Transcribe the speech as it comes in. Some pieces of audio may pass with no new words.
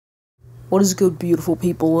What is good, beautiful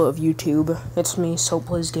people of YouTube? It's me,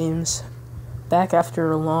 SoPlaysGames, back after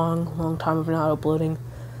a long time of not uploading.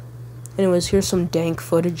 Anyways, here's some dank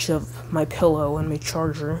footage of my pillow and my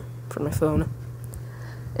charger for my phone.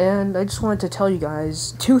 And I just wanted to tell you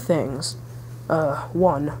guys two things.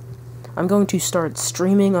 One, I'm going to start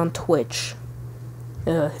streaming on Twitch.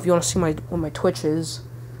 If you want to see what my Twitch is,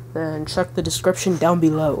 then check the description down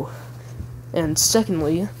below. And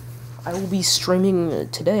secondly, I will be streaming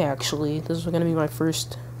today, actually. This is going to be my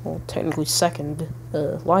first, well, technically second,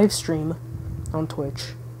 live stream on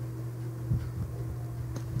Twitch.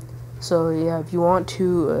 So, yeah, if you want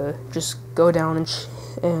to, just go down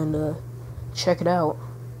and check it out.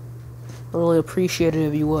 I really appreciate it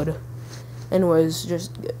if you would. Anyways,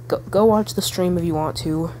 just go watch the stream if you want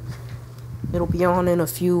to. It'll be on in a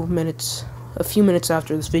few minutes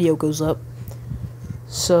after this video goes up.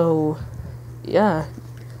 So, yeah.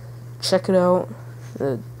 Check it out,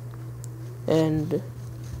 and,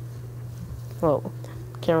 well,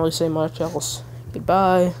 can't really say much else.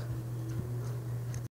 Goodbye.